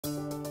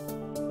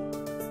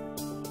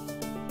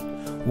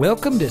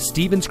Welcome to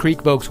Stevens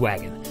Creek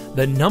Volkswagen,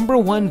 the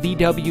 #1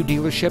 VW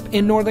dealership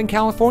in Northern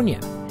California.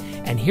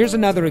 And here's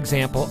another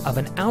example of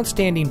an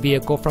outstanding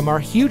vehicle from our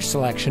huge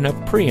selection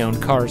of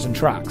pre-owned cars and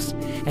trucks,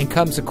 and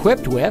comes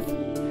equipped with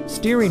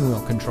steering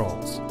wheel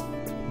controls,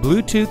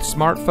 Bluetooth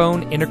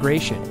smartphone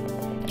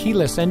integration,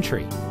 keyless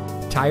entry,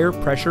 tire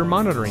pressure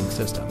monitoring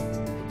system,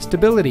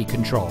 stability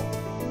control,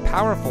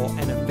 powerful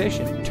and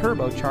efficient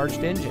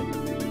turbocharged engine,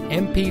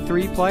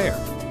 MP3 player,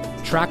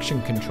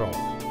 traction control,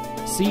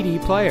 CD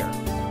player,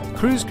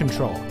 cruise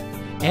control,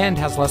 and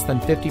has less than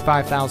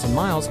 55,000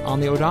 miles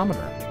on the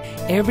odometer.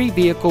 Every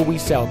vehicle we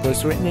sell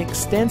goes through an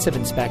extensive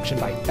inspection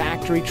by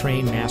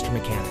factory-trained master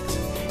mechanics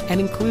and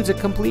includes a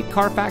complete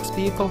Carfax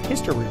vehicle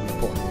history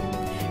report.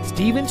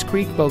 Stevens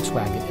Creek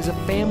Volkswagen is a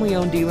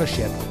family-owned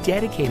dealership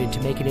dedicated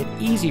to making it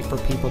easy for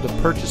people to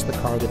purchase the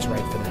car that's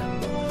right for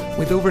them.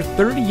 With over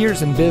 30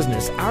 years in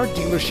business, our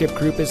dealership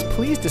group is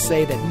pleased to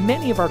say that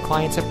many of our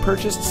clients have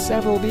purchased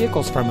several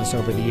vehicles from us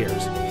over the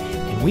years.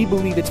 And we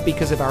believe it's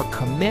because of our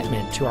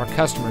commitment to our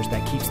customers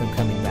that keeps them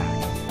coming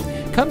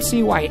back. Come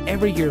see why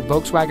every year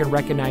Volkswagen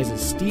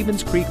recognizes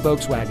Stevens Creek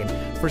Volkswagen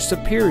for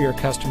superior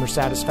customer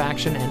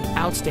satisfaction and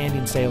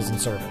outstanding sales and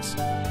service.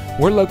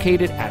 We're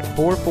located at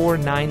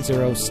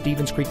 4490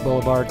 Stevens Creek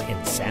Boulevard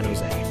in San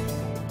Jose.